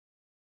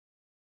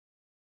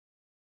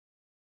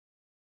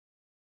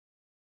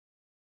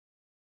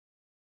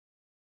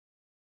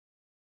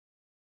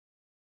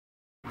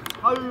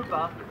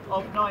October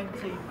of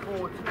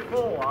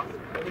 1944,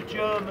 the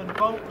German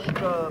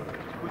Volkssturm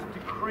was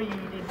decreed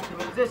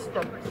into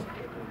existence.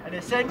 And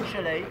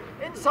essentially,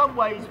 in some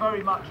ways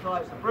very much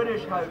like the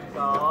British Home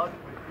Guard,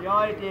 the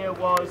idea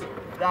was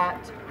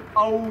that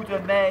older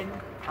men,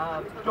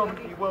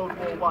 predominantly World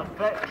War I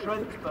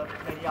veterans, but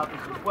many others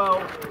as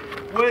well,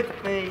 would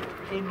be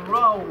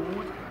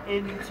enrolled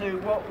into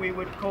what we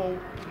would call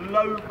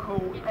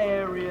local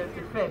area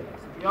defence.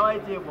 The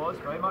idea was,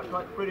 very much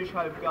like the British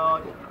Home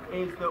Guard,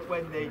 is that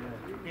when the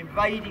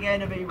invading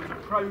enemy was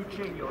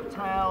approaching your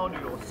town,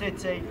 your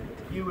city,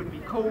 you would be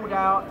called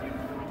out,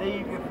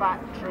 leave your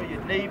factory,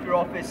 you'd leave your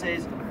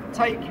offices,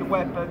 take your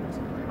weapons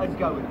and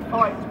go and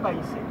fight,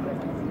 basically.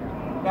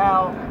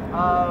 Now,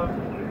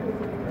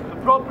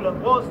 the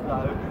problem was,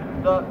 though,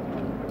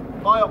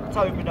 that by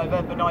October,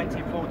 November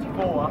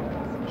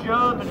 1944,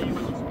 Germany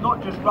was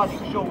not just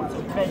running short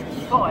of men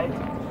to fight,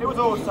 it was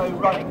also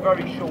running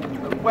very short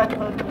of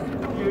weapons,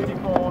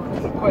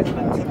 uniforms,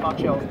 equipment and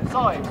much else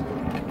besides.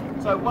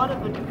 So one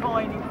of the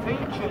defining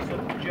features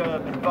of the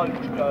German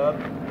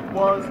Volkssturm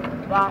was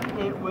that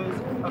it was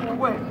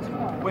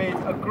equipped with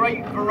a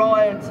great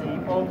variety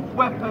of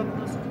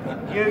weapons,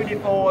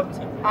 uniforms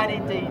and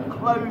indeed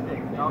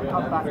clothing. And I'll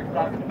come back to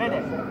that in a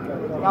minute.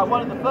 Now,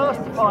 one of the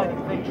first defining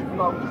features of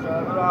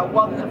Volkssturm are our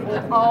wonderful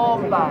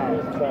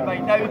armbands. You may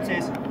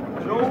notice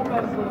that all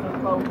members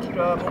of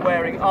Volkssturm are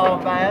wearing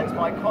armbands.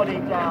 My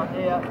colleague down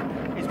here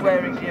is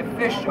wearing the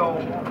official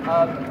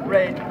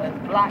red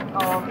and black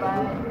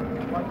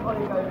armband. My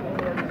colleague over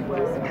here is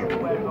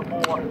wearing a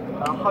more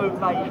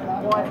homemade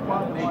white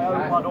one. My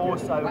own one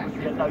also would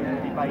be a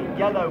locally made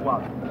yellow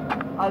one.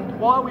 And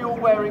why are we all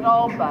wearing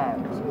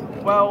armbands?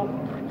 Well,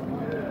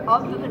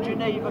 under the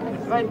Geneva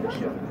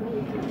Convention,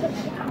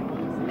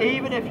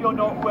 even if you're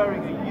not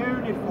wearing a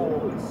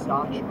uniform as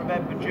such,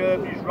 remember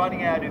Germany is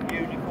running out of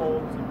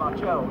uniforms and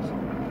much else,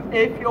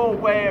 if you're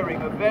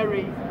wearing a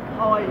very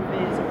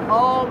high-vis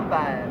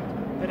armband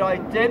that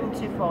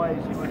identifies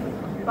you as a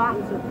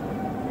combatant,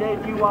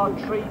 then you are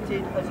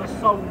treated as a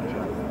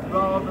soldier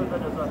rather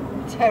than as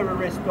a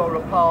terrorist or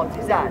a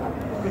partisan,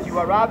 because you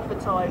are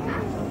advertising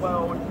to the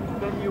world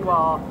that you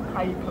are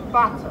a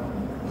combatant.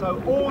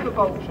 So all the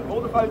Volkssturm,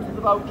 all the folks of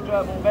the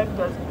Volkssturm, all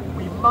members,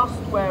 we must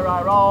wear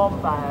our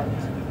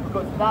armbands,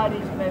 because that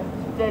is meant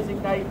to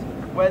designate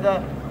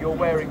whether you're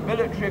wearing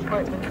military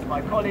equipment, as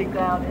my colleague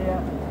down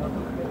here, I'll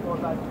talk a bit more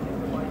about it,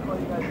 my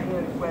colleague over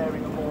here is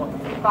wearing a more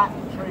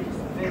factory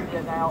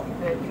civilian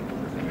outfit.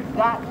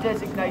 That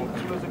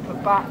designates you as a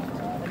combatant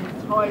and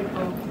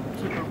entitled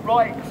to the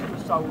rights of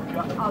a soldier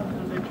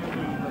under the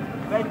Geneva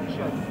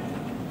Convention.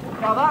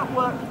 Now that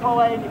works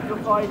fine if you're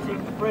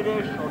fighting the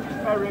British or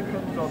the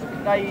Americans or the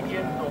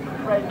Canadians or the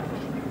French.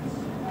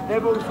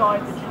 They've all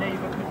signed the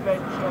Geneva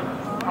Convention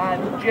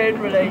and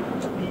generally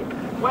the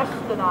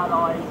Western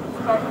Allies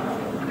respect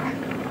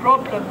it. The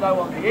problem though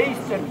on the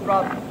Eastern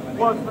Front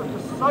was that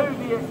the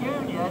Soviet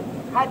Union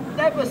had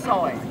never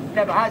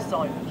has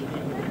signed the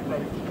Geneva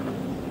Convention.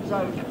 So,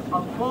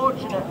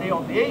 unfortunately,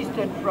 on the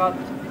Eastern Front,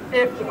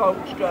 if the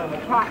Volkssturm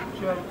are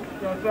captured,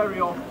 they're very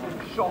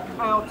often shot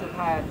out of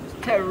hand as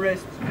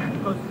terrorists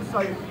because the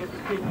Soviets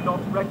did not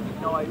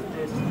recognise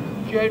this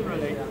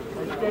generally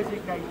as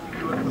designating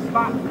you as a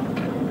combatant.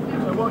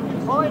 So what you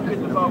find with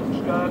the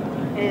Volkssturm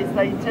is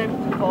they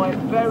tend to fight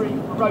very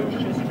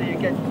ferociously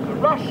against the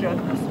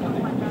Russians.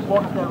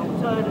 What's their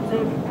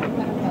alternative?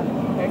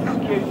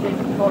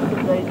 Executing,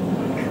 possibly.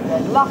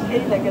 They're lucky,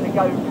 they're going to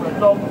go for a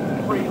long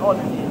free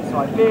holiday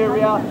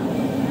Siberia,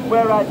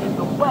 whereas in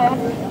the West,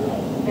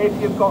 if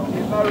you've got the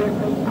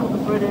Americans or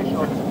the British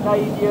or the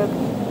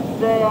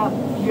Canadians, there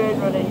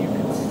generally you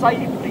can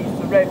safely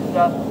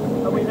surrender,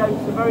 and we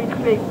notice a very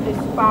big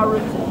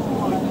disparity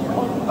between the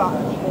combat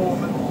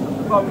performance of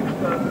the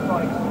Volkssturm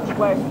fighting in the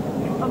West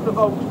and the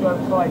Volkssturm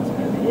fighting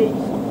in the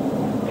East.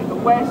 In the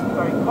West,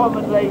 very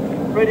commonly,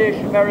 British,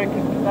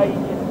 American,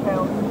 Canadian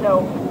towns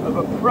tell of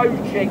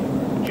approaching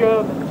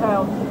German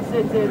towns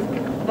and cities.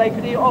 They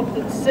could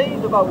often see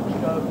the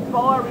Volkssturm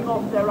firing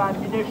off their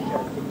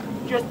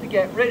ammunition just to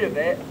get rid of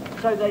it,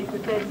 so they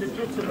could then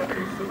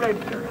legitimately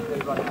surrender if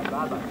they run out of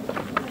ammo.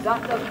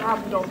 That doesn't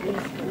happen on the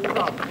Eastern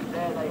Front.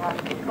 There they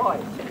have to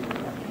fight.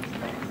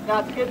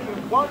 Now, to give you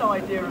one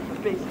idea of the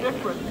big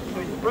difference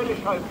between the British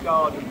Home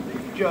Guard and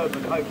the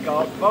German Home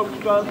Guard,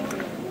 Volkssturm,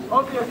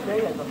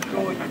 obviously, as I'm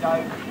sure you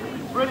know,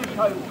 the British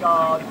Home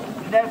Guard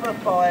never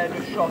fired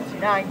a shot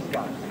in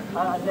anger,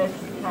 unless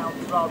you count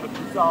a rather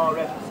bizarre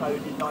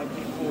episode in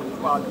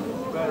 1941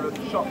 where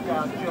a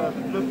shot-down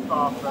German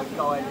Luftwaffe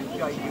guy in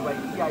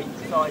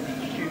Ju-88 decided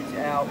to shoot it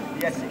out with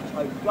the Essex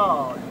Home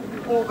Guard.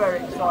 All very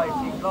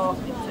exciting,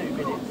 lasted 2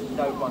 minutes and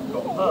no one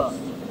got hurt.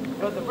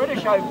 But the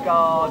British Home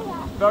Guard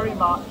very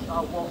much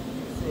are what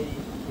you see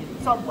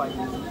in some ways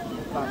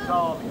that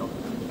army on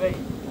the TV.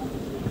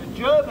 The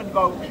German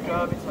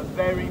Volkssturm is a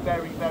very,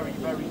 very, very,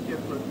 very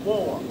different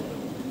war.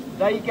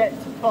 They get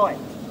to fight.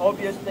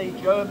 Obviously,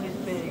 Germany is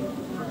being,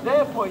 from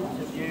their point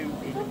of view,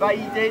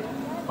 invaded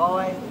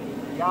by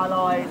the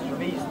Allies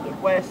from east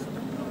and west,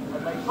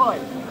 and they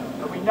fight.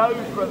 And we know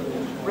from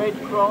Red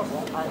Cross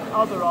and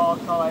other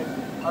archives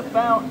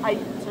about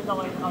 800 to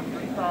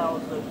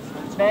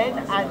 900,000 men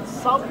and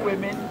some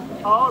women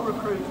are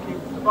recruited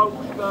into the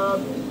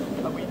Volkssturm,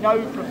 and we know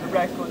from the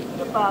records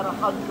that about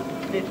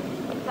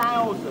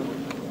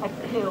 150,000 are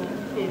killed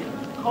in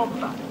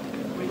combat,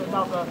 with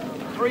another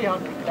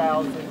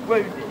 300,000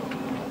 wounded.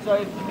 So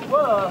if you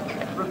were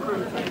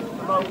recruited into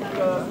the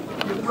Volkssturm,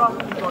 you've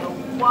roughly got a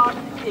 1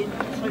 in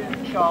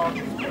 2 chance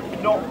of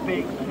not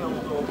being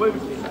killed or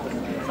wounded.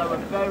 So a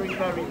very,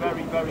 very,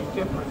 very, very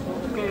different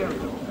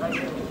experience,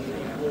 making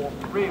it more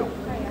real.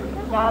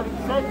 Now, having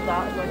said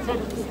that, as I said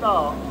at the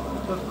start,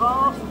 the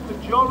vast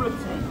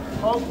majority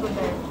of the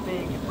men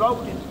being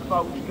enrolled into the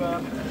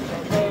Volkssturm,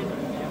 they're men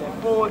in their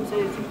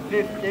 40s and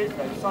 50s,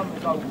 though some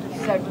as old as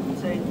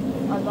 70,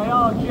 and they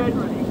are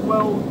generally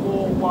World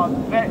War I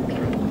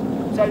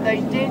veterans. So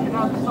they did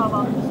have some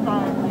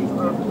understanding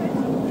of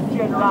the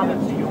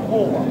generality of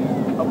war.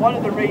 And one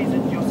of the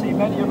reasons you'll see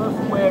many of us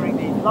wearing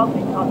these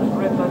lovely coloured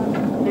ribbons,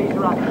 these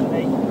are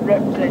actually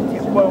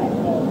representing World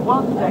War I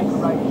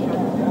decoration,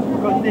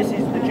 because this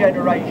is the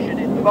generation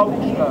in the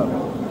Volkssturm.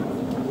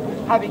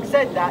 Having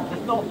said that,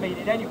 does not mean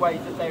in any way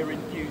that they were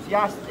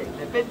enthusiastic.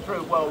 They've been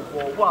through World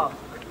War I.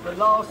 The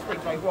last thing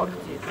they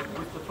wanted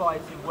was to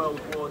fight in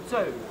World War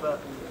II, but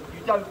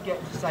you don't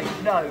get to say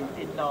no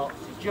in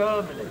Nazi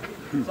Germany.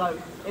 So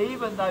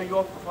even though you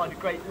often find a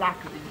great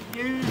lack of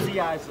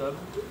enthusiasm,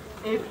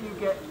 if you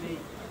get the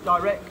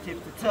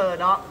directive to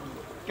turn up and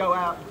go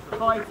out into the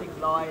fighting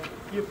line,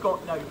 you've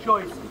got no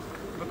choices.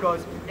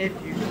 Because if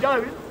you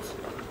don't,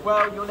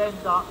 well, you'll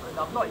end up, and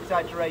I'm not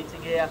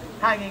exaggerating here,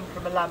 hanging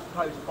from a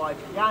lamppost by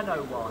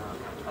piano wire.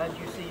 And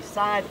you see,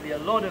 sadly, a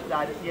lot of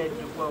that at the end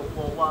of World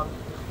War I,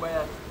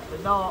 where the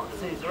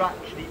Nazis are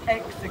actually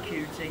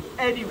executing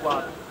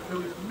anyone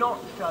who is not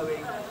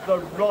showing the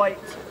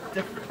right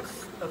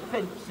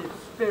offensive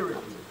spirit.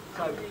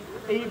 So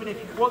even if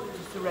you want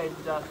to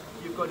surrender,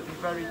 you've got to be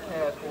very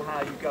careful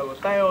how you go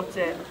about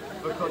it,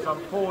 because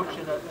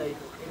unfortunately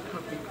it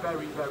could be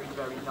very, very,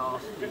 very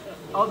nasty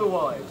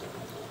otherwise.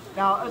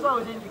 Now, as I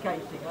was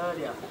indicating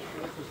earlier,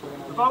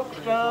 the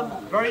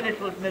Volkssturm, very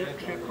little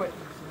military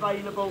equipment is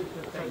available.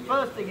 So the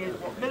first thing is,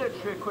 what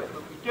military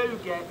equipment we do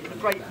get is a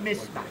great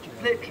mismatch.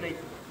 It's literally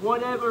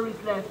whatever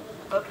is left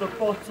at the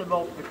bottom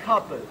of the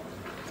cupboard.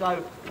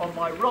 So on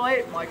my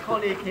right, my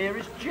colleague here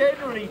is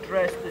generally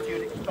dressed as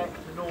you'd expect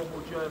a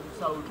normal German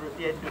soldier at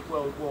the end of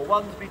World War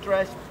I to be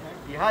dressed.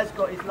 He has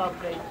got his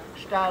lovely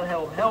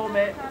Stahlhelm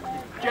helmet.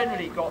 He's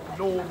generally got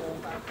normal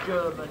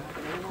German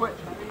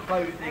equipment,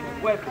 clothing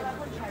and weapons.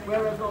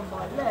 Whereas on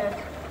my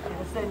left, in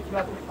a sense, you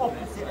have the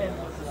opposite end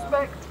of the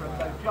spectrum,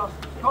 though just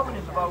as common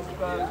in the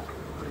Volkssturm,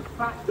 with his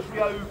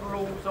factory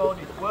overalls on,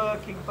 his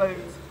working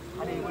boots,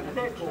 and he would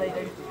literally,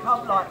 they used to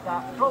come like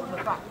that from the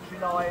factory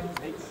lines,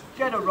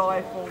 get a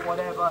rifle,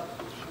 whatever,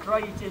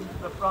 straight into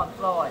the front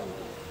line.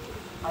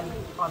 And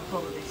I'm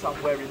probably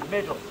somewhere in the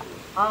middle.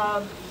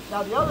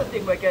 Now the other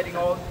thing we're getting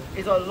on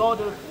is a lot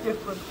of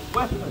different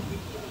weapons.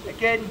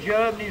 Again,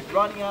 Germany's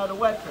running out of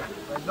weapons.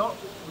 We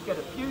get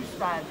a few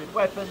standard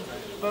weapons,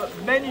 but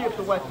many of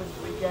the weapons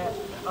we get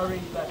are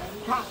either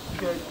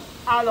captured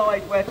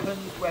Allied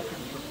weapons,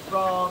 weapons from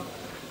France,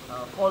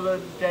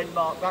 Holland,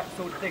 Denmark, that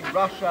sort of thing,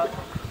 Russia,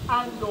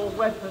 and or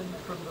weapons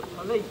from the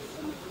police.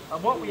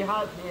 And what we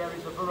have here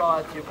is a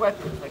variety of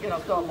weapons. Again,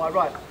 I'll start on my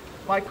right.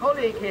 My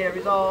colleague here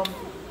is armed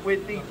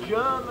with the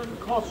German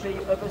copy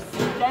of a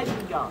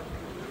Sten gun.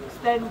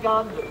 Sten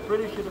gun that the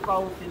British had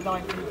evolved in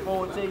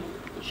 1940,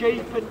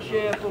 cheap and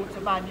cheerful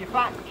to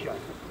manufacture.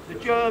 The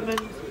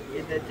Germans,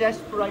 in their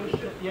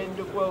desperation at the end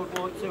of World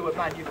War II, are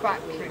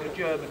manufacturing a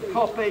German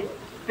copy.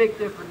 Big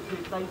difference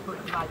is they put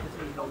the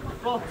magazine on the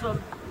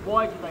bottom.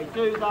 Why do they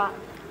do that?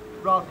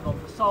 Rather than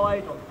on the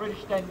side, on the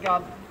British Sten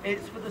gun,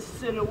 it's for the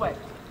silhouette.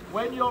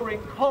 When you're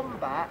in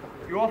combat,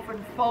 you're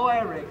often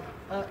firing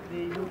at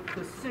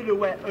the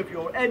silhouette of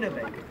your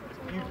enemy.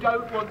 You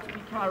don't want to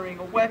be carrying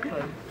a weapon,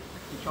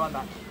 which I'm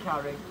actually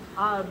carrying,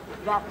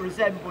 that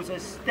resembles a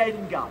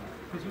Sten gun,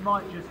 because you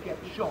might just get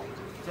shot.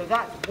 So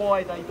that's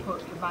why they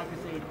put the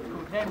magazine, it's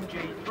called an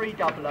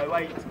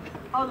MG3008.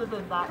 Other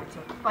than that, it's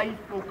a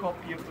faithful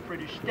copy of the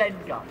British Sten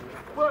gun.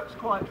 Works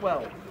quite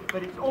well,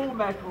 but it's all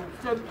metal,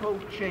 simple,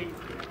 cheap,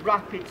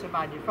 rapid to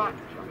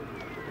manufacture.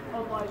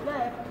 On my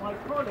left, my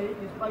colleague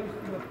is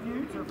boasting a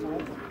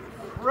beautiful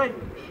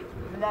French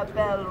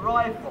Labelle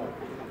rifle.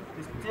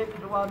 This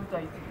particular one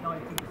dated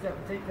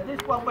 1917. So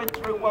this one went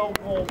through World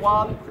War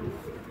I,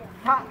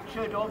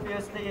 captured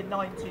obviously in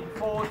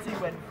 1940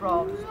 when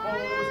France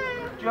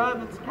falls.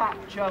 Germans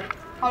capture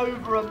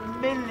over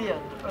 1 million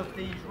of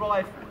these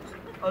rifles,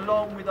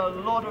 along with a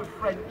lot of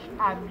French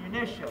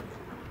ammunition.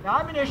 Now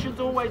ammunition's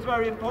always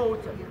very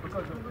important,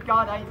 because a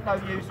gun ain't no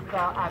use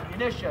without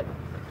ammunition.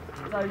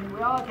 So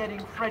we are getting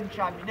French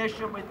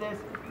ammunition with this.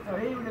 So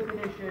he would have been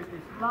issued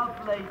this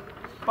lovely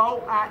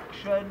bolt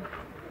action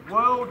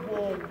World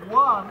War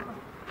I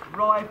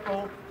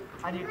rifle,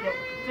 and you get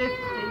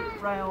 50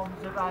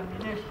 rounds of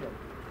ammunition.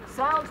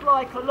 Sounds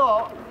like a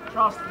lot,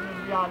 trust me,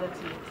 in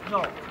reality it's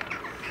not.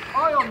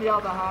 I, on the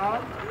other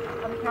hand,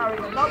 am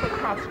carrying another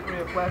category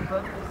of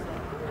weapon,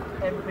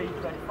 this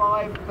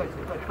MP25,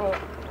 24,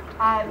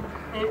 and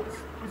it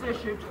was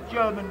issued to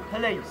German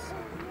police.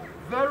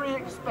 Very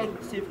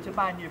expensive to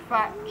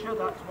manufacture,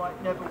 that's why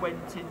it never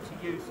went into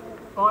use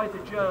by the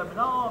German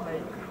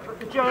army, but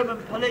the German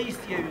police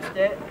used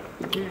it.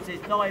 It uses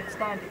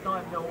standard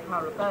 9mm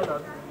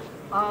parabellum.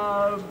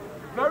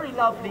 Very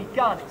lovely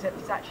gun, except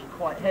it's actually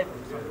quite heavy,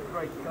 so I'm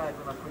very glad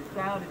when I put it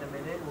down in a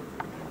minute.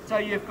 So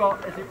you've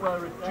got, as it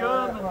were, a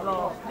German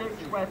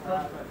last-ditch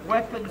weapon,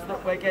 weapons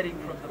that we're getting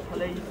from the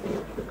police,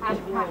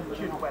 and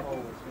captured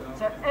weapons.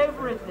 So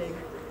everything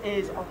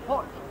is a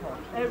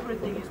hodgepodge,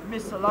 everything is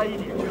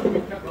miscellaneous.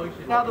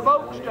 Now the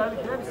Volkssturm, if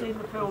you've ever seen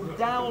the film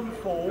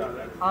Downfall,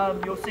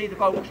 you'll see the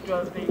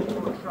Volkssturm being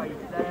portrayed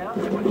there.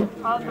 And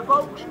the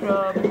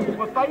Volkssturm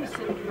were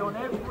basically on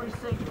every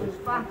single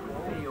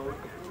battlefield,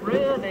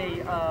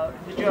 really,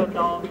 the German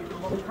army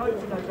from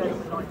October,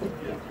 November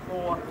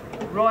 1944,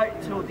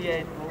 right till the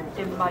end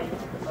in May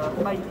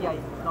the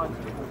 8th,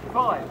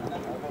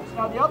 1945.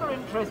 Now the other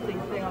interesting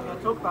thing I'm going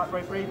to talk about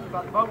very briefly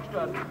about the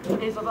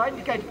Volkssturm is, as I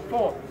indicated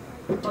before,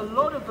 a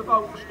lot of the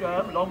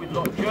Volkssturm, along with a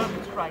lot of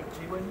Germans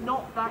frankly, were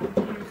not that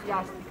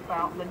enthusiastic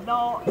about the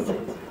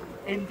Nazis.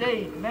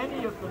 Indeed,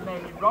 many of the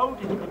men enrolled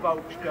into the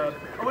Volkssturm,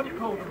 I wouldn't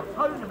call them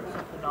opponents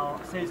of the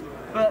Nazis,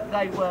 but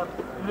they were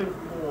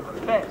lukewarm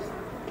at best.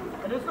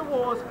 And as the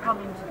war's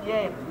coming to the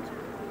end,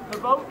 the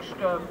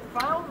Volkssturm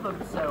found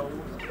themselves,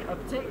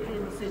 particularly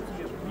in the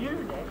city of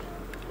Munich,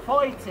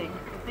 fighting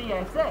the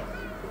SS.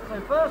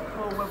 So first of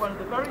all, we're one of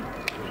the very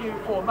few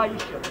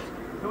formations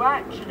who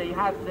actually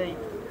have the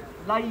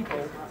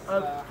label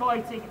of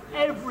fighting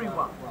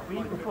everyone. We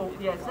even fought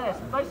the SS.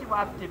 And basically what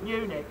happened in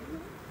Munich,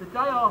 the day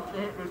after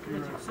Hitler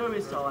committed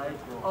suicide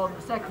on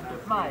the 2nd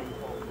of May,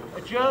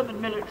 a German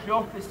military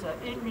officer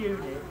in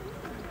Munich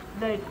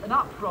led an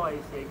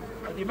uprising.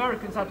 The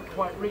Americans hadn't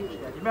quite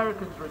reached there. The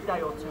Americans were a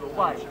day or two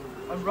away.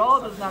 And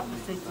rather than have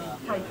the city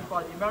taken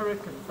by the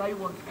Americans, they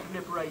wanted to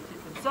liberate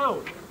it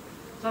themselves.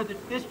 So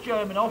this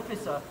German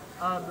officer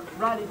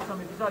rallied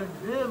some of his own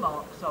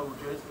Wehrmacht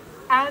soldiers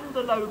and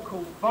the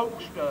local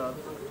Volkssturm,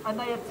 and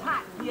they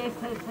attacked the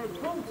SS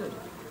headquarters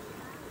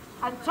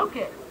and took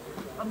it.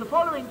 And the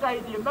following day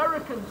the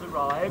Americans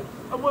arrived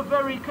and were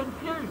very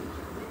confused,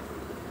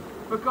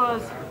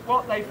 because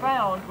what they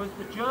found was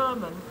the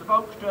Germans, the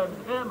Volkssturm and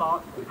the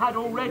Wehrmacht, had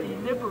already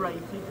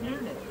liberated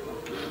Munich.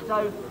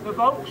 So the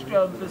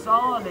Volkssturm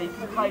bizarrely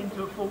claimed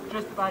to have fought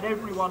just about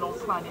everyone on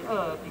planet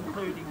Earth,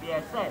 including the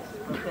SS.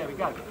 But there we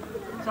go.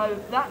 So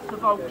that's the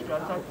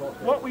Volkssturm. So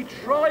what we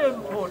try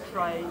and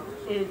portray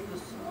is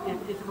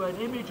an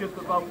image of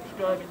the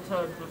Volkssturm in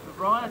terms of the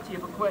variety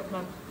of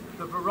equipment,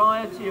 the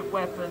variety of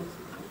weapons,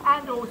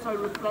 and also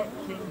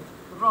reflecting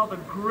the rather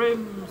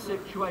grim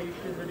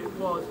situation that it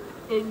was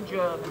in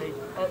Germany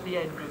at the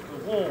end of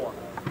the war.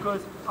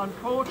 Because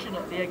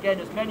unfortunately, again,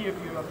 as many of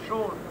you I'm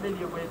sure are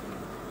familiar with,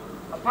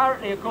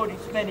 apparently according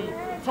to many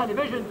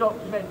television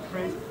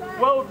documentaries,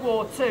 World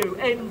War II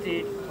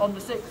ended on the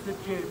 6th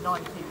of June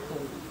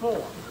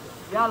 1944.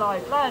 The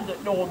Allies land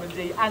at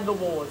Normandy and the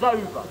war's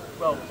over.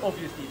 Well,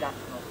 obviously that's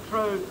not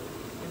true.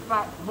 In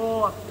fact,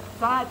 more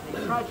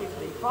sadly,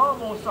 tragically, far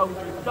more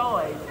soldiers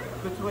died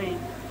between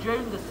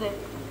June the 6th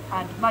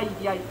and May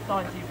the 8th,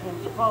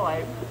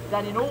 1945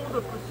 than in all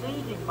the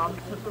preceding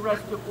months of the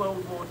rest of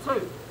World War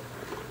II.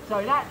 So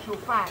in actual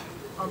fact,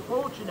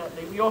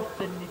 unfortunately, we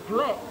often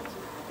neglect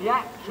the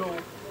actual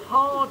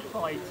hard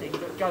fighting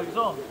that goes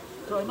on.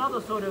 So another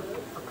sort of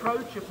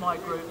approach of my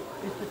group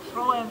is to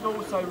try and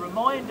also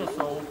remind us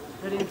all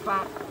that in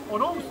fact,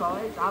 on all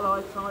sides,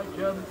 Allied side,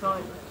 German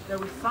side, there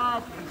was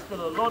sadly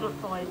still a lot of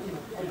fighting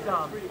to be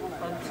done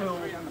until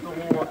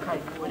the war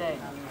came to an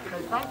end. So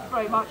thank you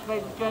very much,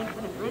 ladies and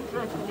gentlemen. If you're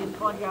interested in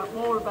finding out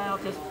more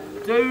about us,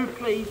 do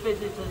please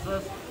visit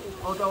us,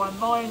 although I'm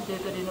minded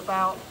that in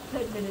about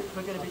 10 minutes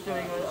we're going to be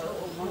doing a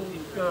small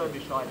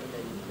skirmish, I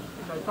believe.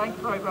 So thank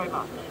you very, very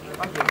much.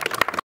 Thank you.